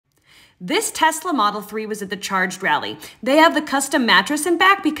This Tesla Model 3 was at the Charged Rally. They have the custom mattress in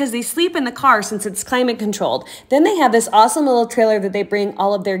back because they sleep in the car since it's climate controlled. Then they have this awesome little trailer that they bring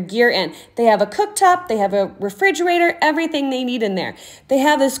all of their gear in. They have a cooktop, they have a refrigerator, everything they need in there. They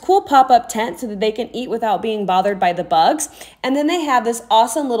have this cool pop-up tent so that they can eat without being bothered by the bugs. And then they have this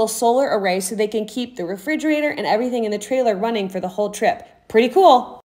awesome little solar array so they can keep the refrigerator and everything in the trailer running for the whole trip. Pretty cool.